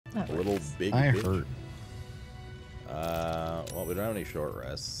That A little works. big. I bitch. hurt. Well, we don't have any short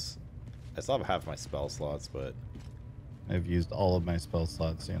rests. I still have half my spell slots, but I've used all of my spell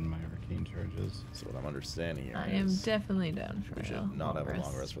slots and my arcane charges. so what I'm understanding here I is am definitely down for we a should not have a long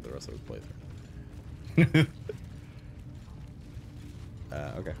rest. rest for the rest of this playthrough.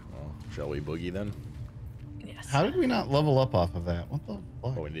 Okay, well, shall we boogie then? Yes. How did we not level up off of that? What the fuck?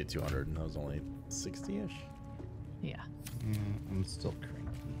 Oh, we needed 200, and that was only 60-ish. Yeah. Yeah, I'm still cranky.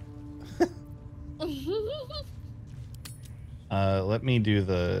 Let me do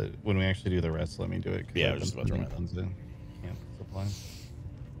the when we actually do the rest. Let me do it. Yeah, I was just about to remind them. Camp supply.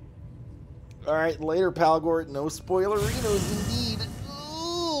 All right, later, Palgort. No spoilerinos, indeed.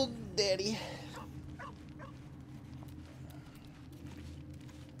 Oh, daddy.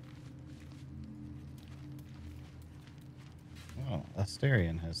 Oh,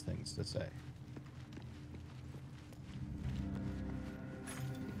 Asterion has things to say.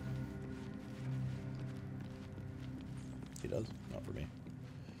 He does. Not for me.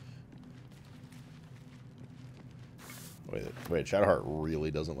 Wait, Shadowheart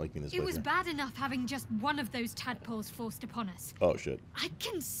really doesn't like me this way. It was bad enough having just one of those tadpoles forced upon us. Oh, shit. I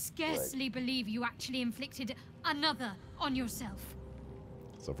can scarcely believe you actually inflicted another on yourself.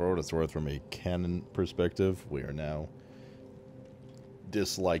 So for what it's worth, from a canon perspective, we are now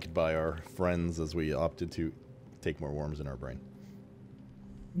disliked by our friends as we opted to take more worms in our brain.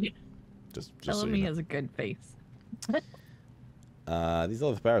 Yeah. Just so Bellamy you know. has a good face. These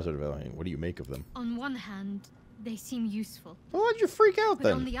other powers are developing. What do you make of them? On one hand, they seem useful. Well, why'd you freak out But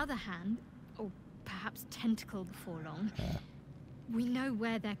then? on the other hand, or perhaps tentacle before long, we know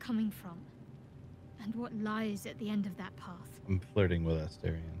where they're coming from and what lies at the end of that path. I'm flirting with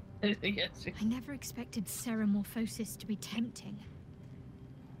Asterion. Yes. I never expected seromorphosis to be tempting.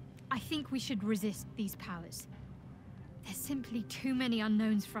 I think we should resist these powers. There's simply too many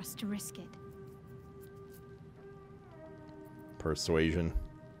unknowns for us to risk it. Persuasion.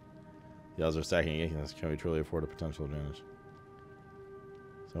 The odds are stacking against us. Can we truly afford a potential advantage?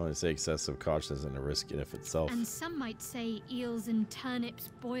 So I want to say excessive caution isn't a risk in of itself. And some might say eels and turnips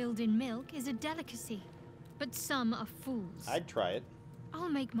boiled in milk is a delicacy. But some are fools. I'd try it. I'll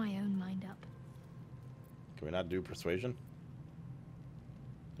make my own mind up. Can we not do persuasion?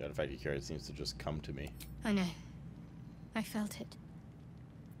 Yeah, the fact you carry it seems to just come to me. I know. I felt it.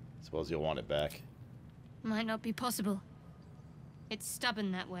 Suppose you'll want it back. Might not be possible. It's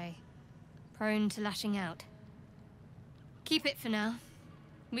stubborn that way. Prone to lashing out. Keep it for now.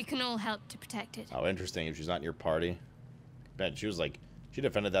 We can all help to protect it. Oh, interesting. If she's not in your party. Ben, she was like, she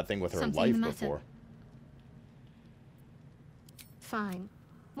defended that thing with her Something life the matter? before. Fine.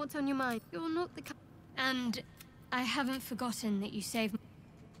 What's on your mind? You're not the And I haven't forgotten that you saved.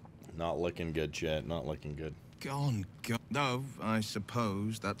 Not looking good, Chet. Not looking good. Gone. No, I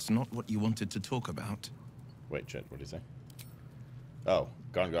suppose that's not what you wanted to talk about. Wait, Chet, what did he say? Oh,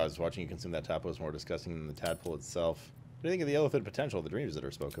 Gone Gods, watching you consume that tadpole is more disgusting than the tadpole itself. What do you think of the elephant potential of the dream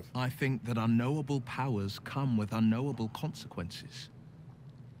visitor spoke of? I think that unknowable powers come with unknowable consequences.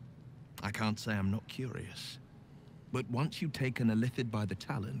 I can't say I'm not curious. But once you take an illithid by the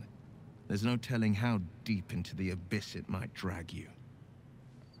talon, there's no telling how deep into the abyss it might drag you.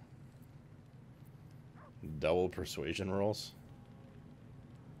 Double persuasion rolls.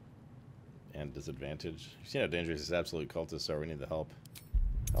 And disadvantage. You've seen how dangerous these absolute cultists are. We need the help.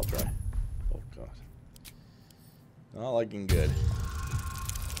 I'll try. Oh, God. Not looking good.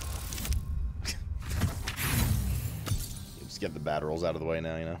 You just get the bad rolls out of the way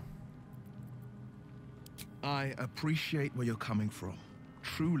now, you know? I appreciate where you're coming from.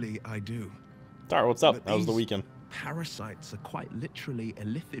 Truly, I do. Tar, what's up? But How was the these weekend? Parasites are quite literally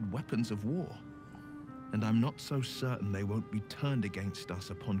illithid weapons of war. And I'm not so certain they won't be turned against us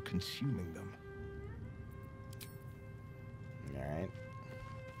upon consuming them. Alright.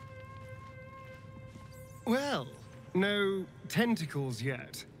 Well, no tentacles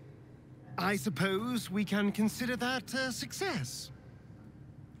yet. I suppose we can consider that a success.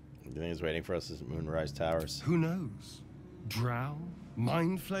 Do you think he's waiting for us at Moonrise Towers? Who knows? Drow?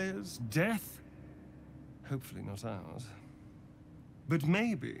 Mind flayers? Death? Hopefully not ours. But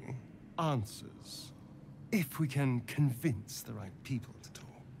maybe answers. If we can convince the right people to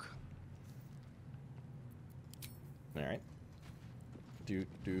talk. Alright.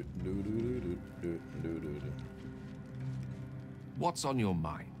 What's on your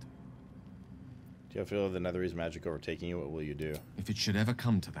mind? Do you feel the Netherese magic overtaking you? What will you do? If it should ever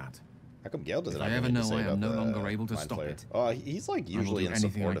come to that, How come Gale doesn't if have I ever anything to know say I am about no the longer able to Mind stop Flayer? it, Oh, he's like usually I in will do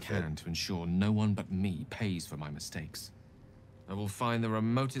anything support I of can it. to ensure no one but me pays for my mistakes. I will find the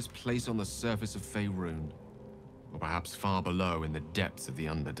remotest place on the surface of Faerun or perhaps far below in the depths of the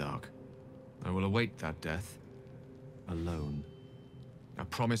Underdark. I will await that death, alone. I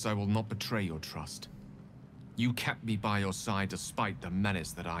promise I will not betray your trust. You kept me by your side despite the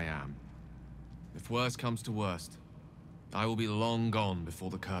menace that I am. If worst comes to worst, I will be long gone before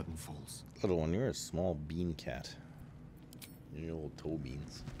the curtain falls. Little one, you're a small bean cat. You're your little toe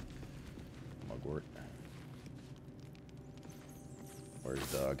beans. Mugwort. Where's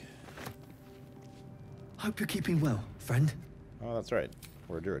the dog? Hope you're keeping well, friend. Oh, that's right.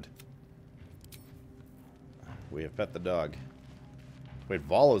 We're a druid. We have pet the dog. Wait,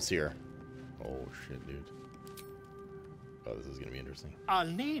 Volo's here. Oh, shit, dude. Oh, this is going to be interesting. I'll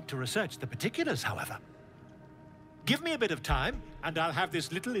need to research the particulars, however. Give me a bit of time, and I'll have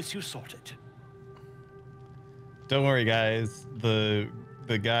this little issue sorted. Don't worry, guys. The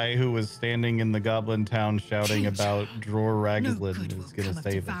guy who was standing in the goblin town shouting about Dror Ragzlin is going to save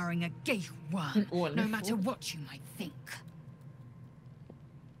us. devouring a gay worm, no matter what you might think.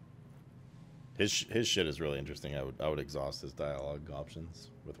 His shit is really interesting. I would exhaust his dialogue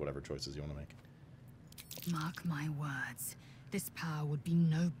options with whatever choices you want to make. Mark my words. This power would be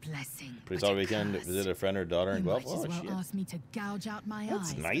no blessing. Please all weekend visit a friend or daughter in Guelph. Oh, Oh, shit. ask me to gouge out my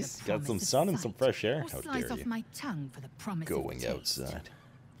That's eyes nice. for the Got some promise of sun and some sight, fresh air. or How slice dare off you. my tongue for the promise Going of taste. outside.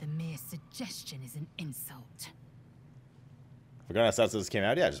 The mere suggestion is an insult. Forgot Assassins came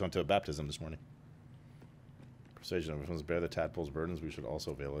out. Yeah, I just went to a baptism this morning. Persuasion. If we must bear the tadpole's burdens, we should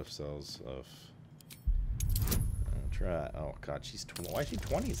also avail ourselves of. Try. Oh god, she's 20. Why is she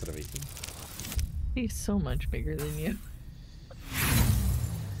 20 instead of 18? He's so much bigger than you.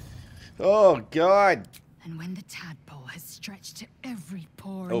 Oh god. And when the tadpole has stretched to every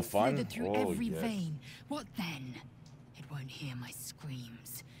pore Oh, and fun? slithered through Oh, every yes. vein, what then? It won't hear my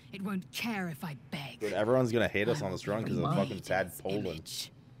screams. It won't care if I beg. Dude, everyone's gonna hate us I on this will run because of be fucking made in its tadpole.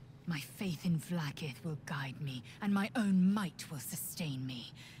 image. My faith in Vlaakith will guide me, and my own might will sustain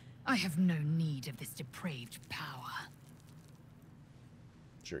me. I have no need of this depraved power.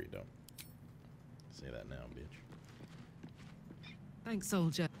 Sure you don't. Say that now, bitch. Thanks,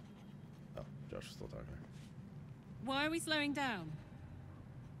 soldier. Oh, Josh is still talking to her. Why are we slowing down?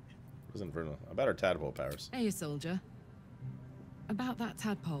 It was infernal. About her tadpole powers. Hey, soldier. About that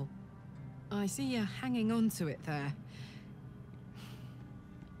tadpole. I see you hanging on to it there.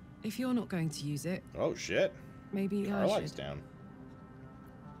 If you're not going to use it, Oh shit. maybe I Carline's should. down.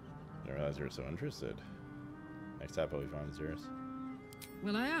 Didn't realize you were so interested. Next tadpole we find is yours.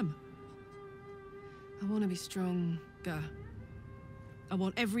 Well, I am. I want to be stronger. I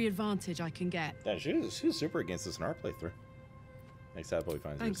want every advantage I can get. Yeah, she was super against this in our playthrough. Next tadpole we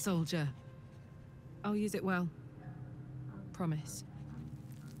find is Thanks, yours. soldier. I'll use it well. Promise.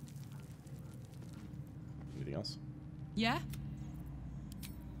 Anything else? Yeah?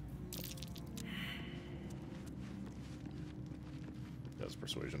 Those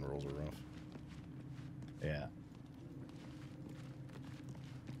persuasion rolls are rough. Yeah.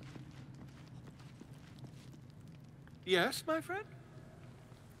 Yes, my friend?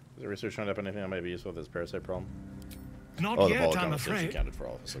 Is the research showing up anything that might be useful with this parasite problem? Not Oh, the yet, Volo I'm conversation afraid. counted for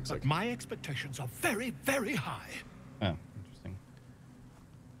all of us, looks But like. my expectations are very, very high. Oh, interesting.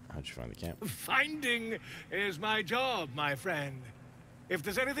 How'd you find the camp? Finding is my job, my friend. If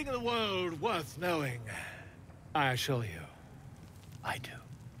there's anything in the world worth knowing, I assure you, I do.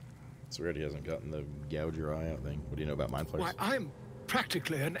 It's weird he hasn't gotten the gouge your eye out thing. What do you know about mind flayers? Why, I'm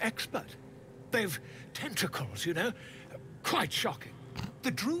practically an expert. They've tentacles, you know? Quite shocking.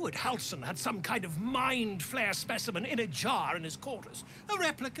 The druid Halson had some kind of mind flare specimen in a jar in his quarters. A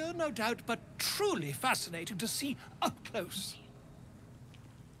replica, no doubt, but truly fascinating to see up close.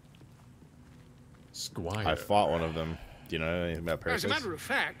 Squire. I fought one of them. Do you know anything about As a parasites? matter of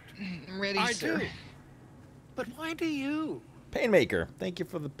fact, Ready, I sir. do. But why do you? Painmaker, thank you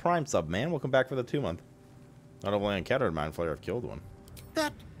for the Prime sub, man. Welcome back for the 2-month. Not only encountered a mind flayer, I've killed one.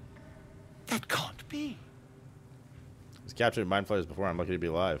 That can't be. I was captured mind flayers before. I'm lucky to be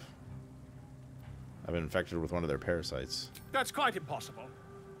alive. I've been infected with one of their parasites. That's quite impossible.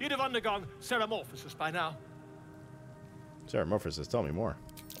 You'd have undergone ceramorphosis by now. Ceramorphosis, tell me more.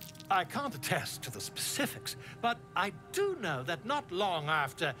 I can't attest to the specifics, but I do know that not long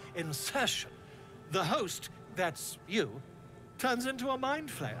after insertion, the host, that's you, turns into a mind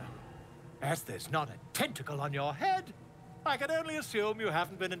flayer. As there's not a tentacle on your head, I can only assume you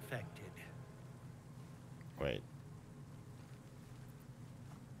haven't been infected. Wait.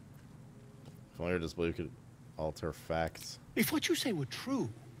 If only your disbelief could alter facts. If what you say were true,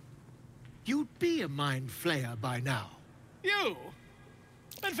 you'd be a mind flayer by now. You?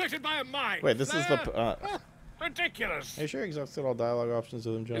 Infected by a mind Wait, this is the... Ridiculous. Are you sure you exhausted all dialogue options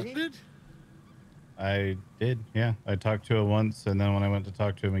with him, John? Isn't it? I did, yeah. I talked to him once, and then when I went to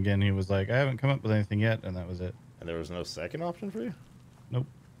talk to him again, he was like, I haven't come up with anything yet, and that was it. And there was no second option for you? Nope.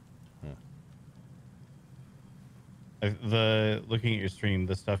 Looking at your stream,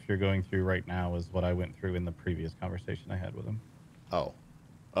 the stuff you're going through right now is what I went through in the previous conversation I had with him. Oh.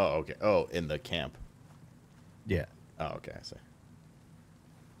 Oh, okay. Oh, in the camp. Yeah. Oh, okay, I see.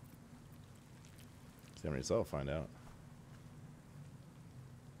 Examine yourself, find out.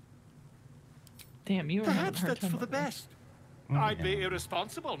 Damn, you were having a Perhaps hard that's time for the with that. best. I'd be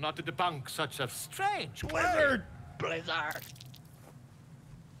irresponsible not to debunk such a strange Blizzard! Blizzard!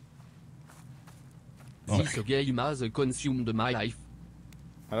 This game has consumed my life.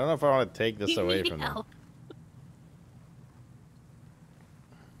 I don't know if I want to take this away from them.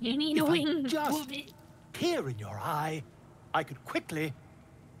 You need a If I wing. just tear in your eye, I could quickly...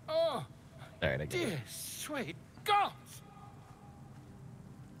 Oh, Alright, I get it. dear sweet gods!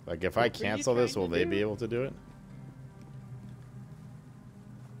 Like, if I What were you cancel this, trying will to they do? be able to do it?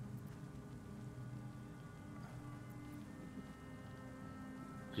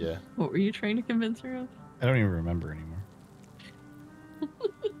 Yeah. What were you trying to convince her of? I don't even remember anymore.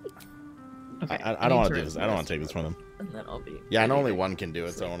 Okay, I don't want to do need this. I don't want to take this from them. And then I'll be. Yeah, I know only one can do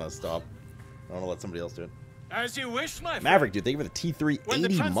it, so I want to stop. I want to let somebody else do it. As you wish, my friend. Maverick, dude, thank you for the T3 When the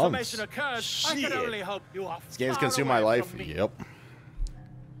 80 months. transformation occurs, I can only hope you are This game's far consumed my away life. from me. Yep.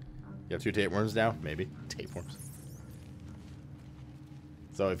 You have 2 tapeworms now? Maybe. Tapeworms.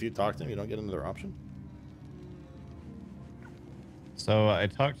 So if you talk to him, you don't get another option? So I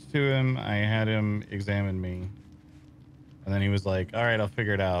talked to him, I had him examine me, and then he was like, all right, I'll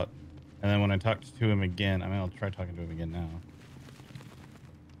figure it out. And then when I talked to him again, I mean, I'll try talking to him again now.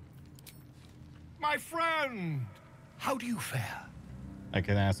 My friend, how do you fare? I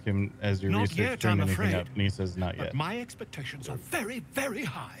can ask him as your Not research yet, turned I'm anything afraid. up, and he says not But yet. my expectations are very, very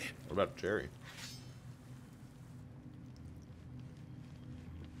high. What about Jerry?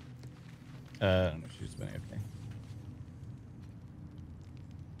 She's been okay.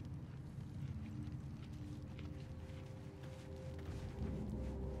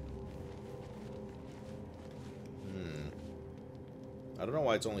 I don't know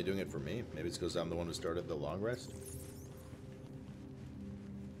why it's only doing it for me. Maybe it's because I'm the one who started the long rest.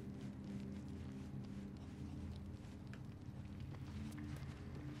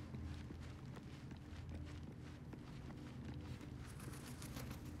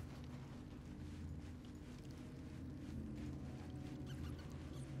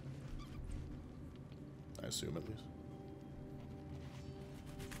 I assume, at least.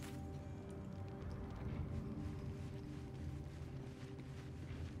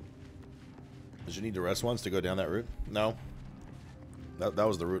 Did you need to rest once to go down that route? No. That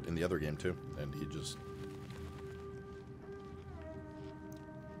was the route in the other game, too. And he just...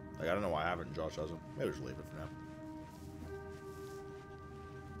 Like, I don't know why I haven't and Josh hasn't. Maybe just leave it for now.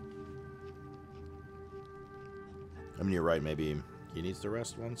 I mean, you're right. Maybe he needs to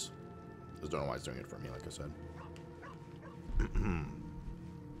rest once. Just don't know why he's doing it for me, like I said.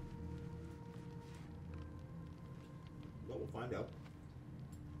 But we'll find out.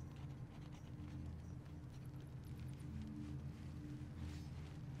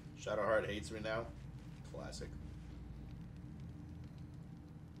 Shadowheart hates me now. Classic.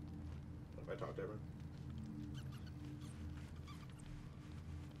 What if I talk to everyone?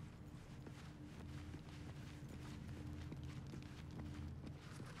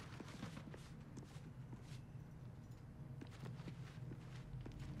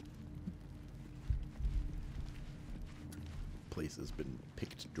 Place has been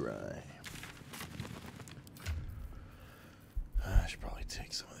picked dry. I should probably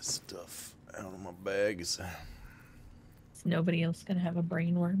take some of this stuff out of my bags. Is nobody else gonna have a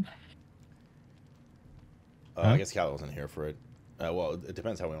brain worm? I guess Cal wasn't here for it. Well, it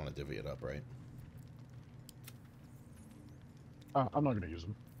depends how we want to divvy it up, right? I'm not going to use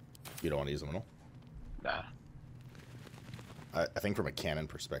them. You don't want to use them at all? Nah. I think from a canon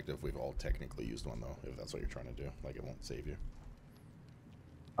perspective, we've all technically used one, though, if that's what you're trying to do. Like, it won't save you.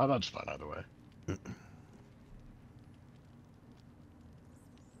 That's fine either way.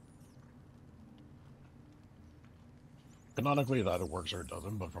 Canonically, it either works or it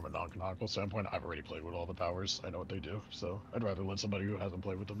doesn't, but from a non-canonical standpoint, I've already played with all the powers. I know what they do, so I'd rather let somebody who hasn't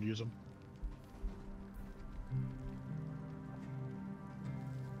played with them use them.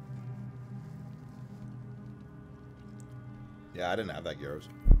 Yeah, I didn't have that, Gyros.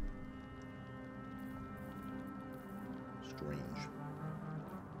 Strange.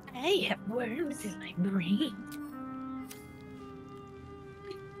 I have worms in my brain.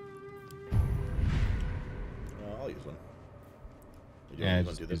 I'll use one. You Yeah, I want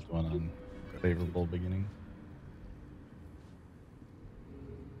just to do this? used one on. Okay. favorable beginning.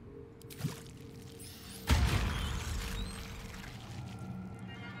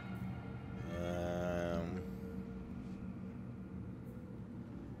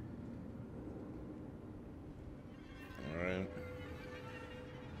 Alright.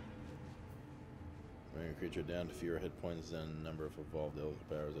 Bring a creature down to fewer hit points than the number of evolved eligible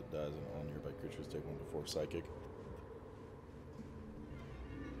powers it dies, and all nearby creatures take 1 to 4 psychic.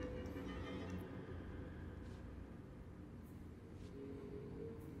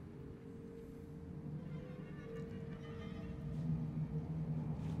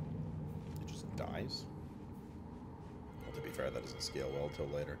 Dies. Well, to be fair, that doesn't scale well until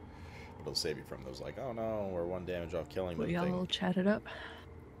later. But it'll save you from those, like, oh no, we're 1 damage off killing the We thing. all chatted up.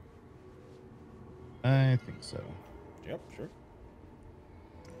 I think so. Yep, sure.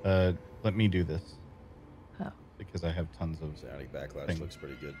 Let me do this. Oh. Because I have tons of Psionic Backlash things. looks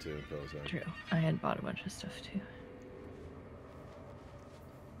pretty good too. True. I had bought a bunch of stuff too.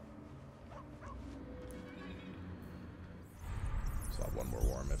 So I'll have 1 more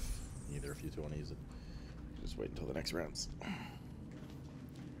worm if either of you two want to use it. Just wait until the next rounds.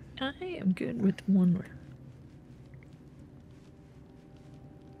 I am good with 1 round.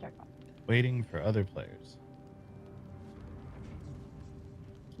 Waiting for other players.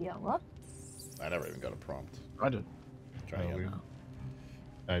 Yeah, what? I never even got a prompt. I did. Try again. Weird.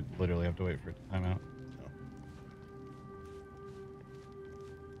 I literally have to wait for it to time out.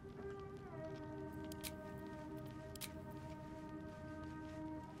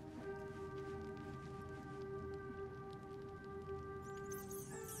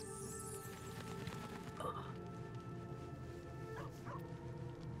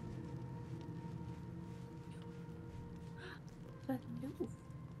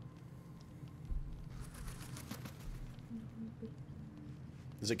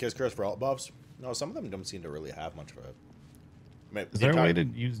 Is it Kiss Curse for alt buffs? No, some of them don't seem to really have much of it. I mean, Is there a way to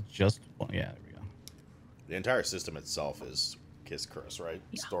use just one? Yeah, there we go. The entire system itself is Kiss Curse, right?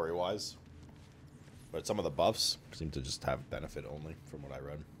 Yeah. Story-wise. But some of the buffs seem to just have benefit only, from what I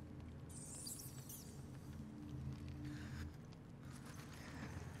read.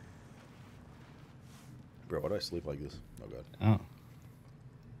 Bro, why do I sleep like this? Oh, God. Oh.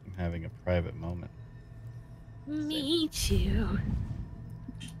 I'm having a private moment. Me too.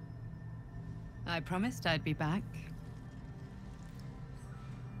 I promised I'd be back.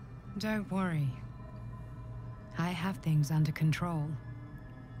 Don't worry. I have things under control.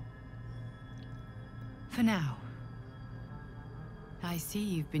 For now. I see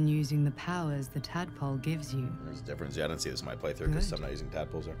you've been using the powers the tadpole gives you. There's a difference. Yeah, I didn't see this in my playthrough because I'm not using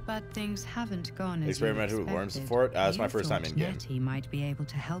tadpoles there. But things haven't gone as Experimented you with worms expected. before it? It's my first time You in-game. thought Nettie might be able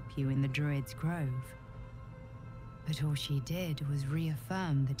to help you in the Druid's Grove. But all she did was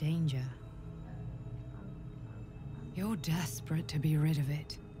reaffirm the danger. You're desperate to be rid of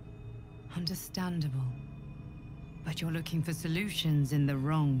it. Understandable. But you're looking for solutions in the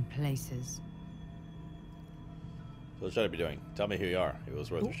wrong places. So what should I be doing? Tell me who you are. It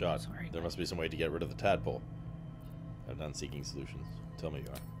was worth a shot. Sorry. There must be some way to get rid of the tadpole. I'm done seeking solutions. Tell me who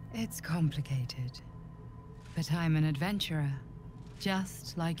you are. It's complicated. But I'm an adventurer.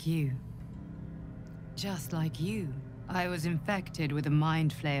 Just like you. Just like you, I was infected with a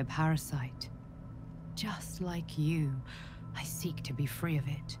mind flayer parasite. Just like you, I seek to be free of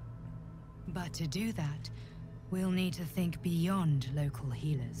it. But to do that, we'll need to think beyond local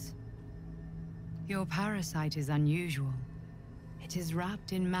healers. Your parasite is unusual. It is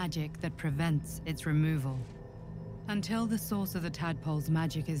wrapped in magic that prevents its removal. Until the source of the tadpole's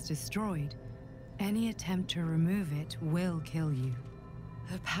magic is destroyed, any attempt to remove it will kill you.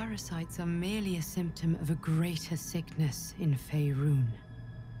 The parasites are merely a symptom of a greater sickness in Faerun.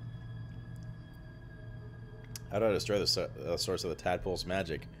 How do I destroy the source of the tadpole's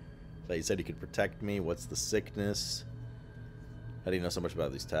magic? So you said you could protect me. What's the sickness? How do you know so much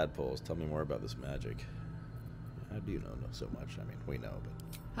about these tadpoles? Tell me more about this magic. How do you know so much? I mean, we know,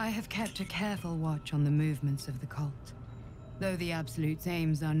 but... I have kept a careful watch on the movements of the cult. Though the Absolute's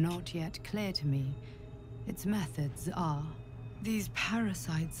aims are not yet clear to me, its methods are. These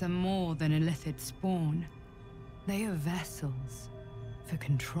parasites are more than illithid spawn. They are vessels for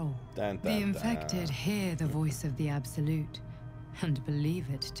control. Dun, dun, The infected hear the voice of the Absolute and believe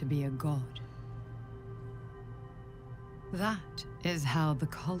it to be a god. That is how the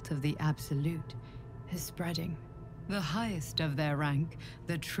cult of the Absolute is spreading. The highest of their rank,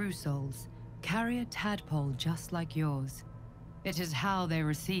 the True Souls, carry a tadpole just like yours. It is how they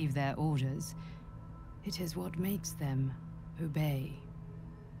receive their orders. It is what makes them obey.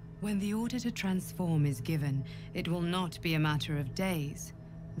 When the order to transform is given, it will not be a matter of days,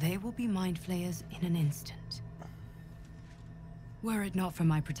 they will be mind flayers in an instant. Were it not for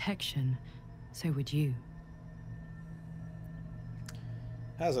my protection, so would you.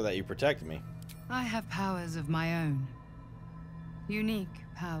 How's it that you protect me? I have powers of my own. Unique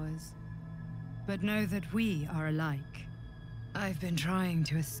powers. But know that we are alike. I've been trying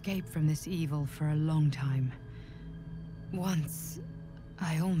to escape from this evil for a long time. Once,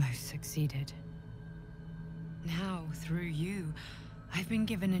 I almost succeeded. Now, through you, I've been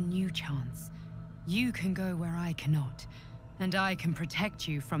given a new chance. You can go where I cannot, and I can protect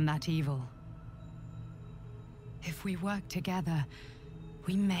you from that evil. If we work together,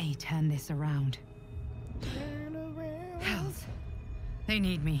 we may turn this around. Hells. They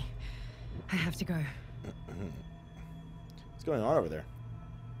need me. I have to go. What's going on over there?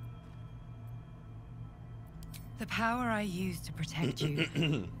 The power I used to protect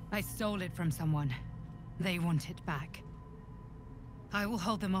you, I stole it from someone. They want it back. I will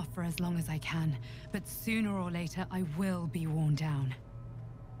hold them off for as long as I can, but sooner or later I will be worn down.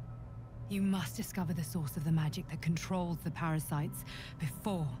 You must discover the source of the magic that controls the parasites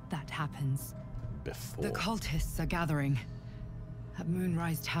before that happens. Before? The cultists are gathering at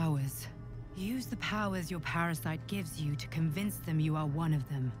Moonrise Towers. Use the powers your parasite gives you to convince them you are one of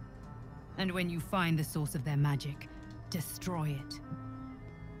them. And when you find the source of their magic, destroy it.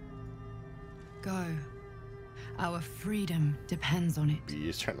 Go. Our freedom depends on it.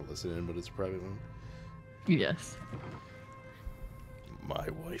 He's trying to listen in, but it's a private one. Yes. My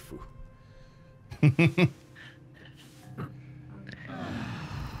waifu.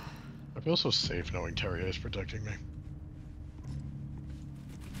 I feel so safe knowing Terry is protecting me.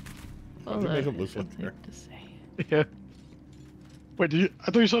 Why did you make him look like her? To say. Yeah. Wait,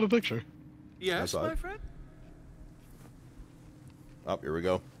 I thought you saw the picture. Yes, my friend? Oh, here we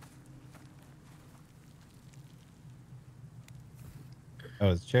go. Oh,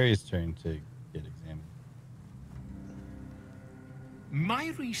 it's Cherry's turn to get examined.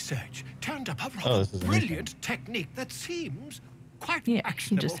 My research turned up a Oh, rather this is brilliant technique that seems quite Yeah, he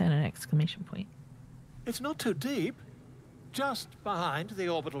actionable. just had an exclamation point. It's not too deep. Just behind the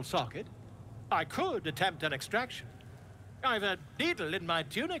orbital socket. I could attempt an extraction. I've a needle in my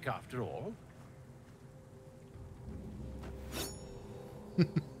tunic, after all.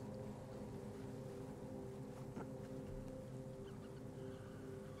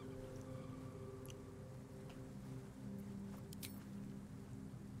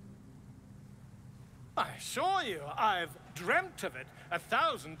 I assure you, I've dreamt of it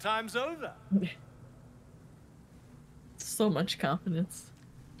 1,000 times over. So much confidence.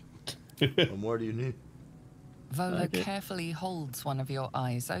 What more do you need? Volo carefully holds one of your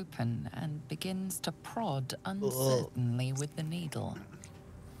eyes open and begins to prod uncertainly with the needle.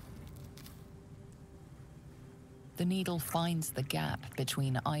 The needle finds the gap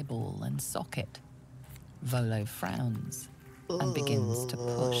between eyeball and socket. Volo frowns and begins to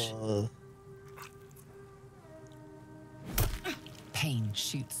push. Pain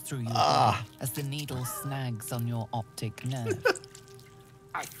shoots through your body as the needle snags on your optic nerve.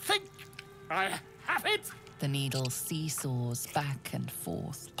 I think I have it. The needle seesaws back and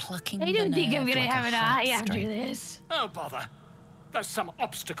forth, plucking I the don't think I'm nerve gonna like have a an eye heartstring. after this. Oh, bother. There's some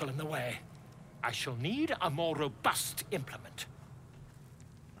obstacle in the way. I shall need a more robust implement.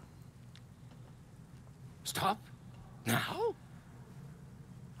 Stop. Now?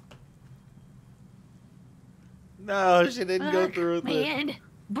 No, she didn't go Fuck, through with it. man,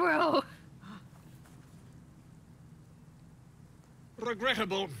 bro.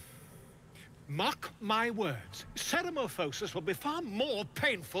 Regrettable. Mark my words. Ceramophosis will be far more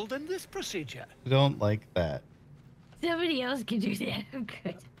painful than this procedure. I don't like that. Somebody else can do that. I'm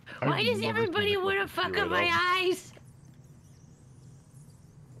good. Why I've does never everybody seen it want to before. fuck You're up right, my eyes?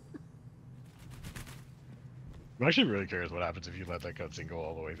 I'm actually really curious what happens if you let that cutscene go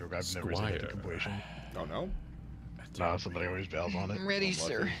all the way through. I've never seen it to completion. Oh no? No, somebody always bails on it. I'm ready, Oh,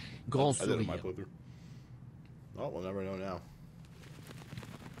 sir. lucky. Grand I did it in my sourire. playthrough. Oh, we'll never know now.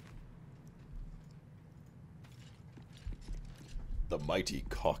 The mighty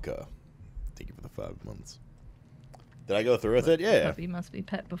Kaka. Thank you for the 5 months. Did I go through with it? Yeah. Puppy must be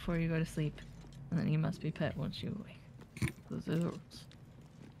pet before you go to sleep, and then you must be pet once you awake. Those are the rules.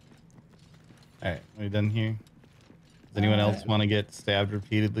 All right, are we done here? Does anyone else want to get stabbed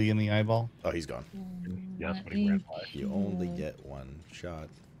repeatedly in the eyeball? Oh, he's gone. Yes, but he ran by. You only get one shot.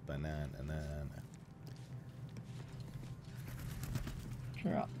 Banana.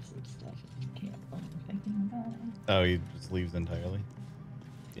 Drops and stuff. Can't find thinking about it. Oh, he just leaves entirely?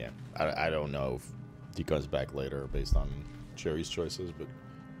 Yeah. I don't know if he comes back later based on Cherry's choices, but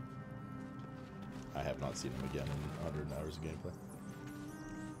I have not seen him again in 100 hours of gameplay.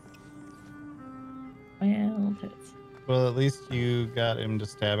 little tits. Well, at least you got him to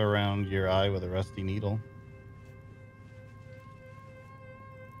stab around your eye with a rusty needle.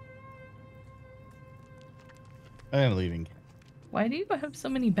 I am leaving. Why do you have so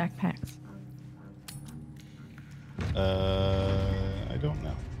many backpacks? I don't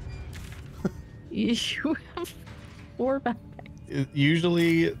know. You have 4 backpacks.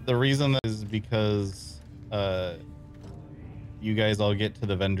 Usually, the reason is because you guys all get to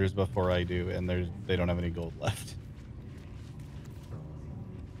the vendors before I do, and they don't have any gold left.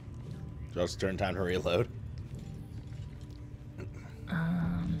 So it's turn time to reload.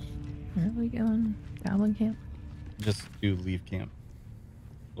 Where are we going? Goblin camp? Just do leave camp.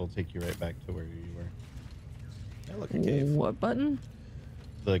 It'll take you right back to where you were. Yeah, look, a cave. What button?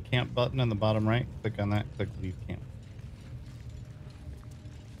 The camp button on the bottom right. Click on that. Click leave camp.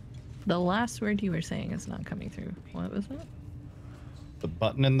 The last word you were saying is not coming through. What was that? The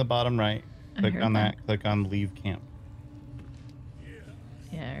button in the bottom right. Click on that. Click on leave camp.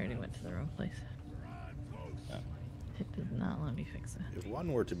 Yeah, I already went to the wrong place. Yeah. It did not let me fix it. If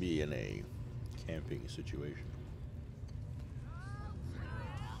one were to be in a camping situation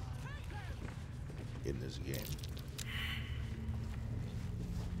in this game,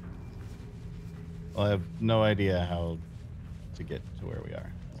 Well, I have no idea how to get to where we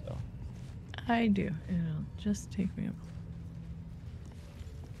are. So I do. It'll just take me a moment.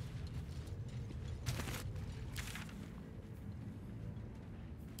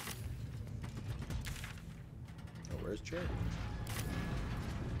 oh, where's Cherry?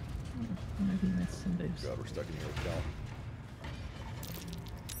 Maybe missed some boobs. God, we're stuck in here with Cal.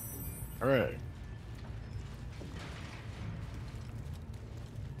 Hooray.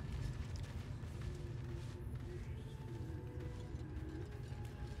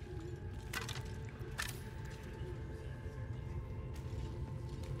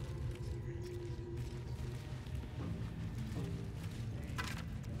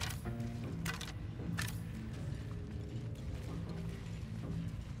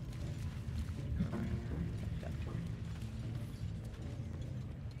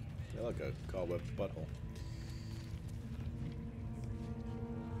 Yeah, like a cobweb butthole.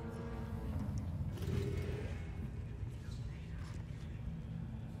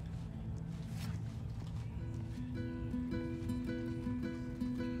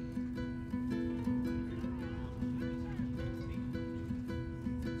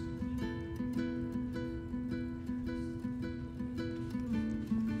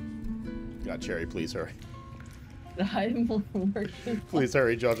 God, Cherry, please hurry. I'm working. Please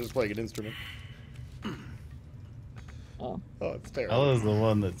hurry, Josh is playing an instrument. Oh. Oh, it's terrible. Ella's the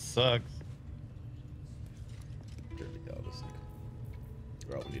one that sucks. Here we go, this thing.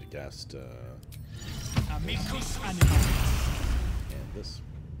 Well, we need to cast, Amicus and this.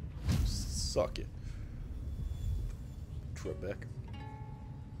 Suck it. Trebek.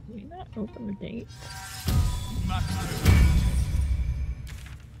 Can we not open the gate?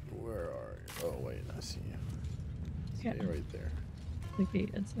 Where are you? Oh, wait, I see you. Yeah. Stay right there. The gate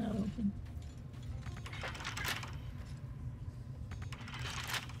is not open.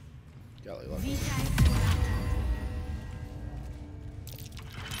 Golly, luck. Yeah,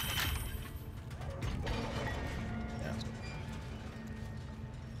 let's go.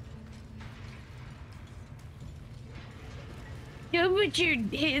 Don't put your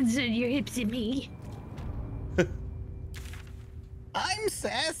hands on your hips at me. I'm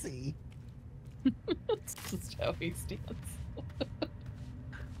sassy. That's just how he stands.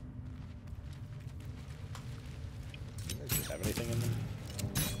 You guys have anything in them?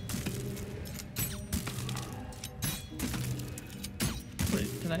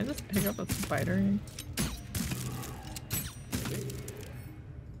 Wait, did I just pick up a spider egg?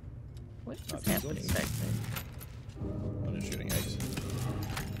 What is Not happening these back there? I'm just shooting eggs.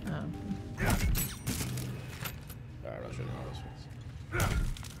 Oh. Alright, I'm not shooting all those ones.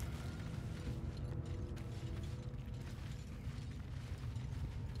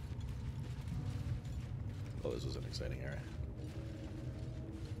 Oh, this was an exciting area.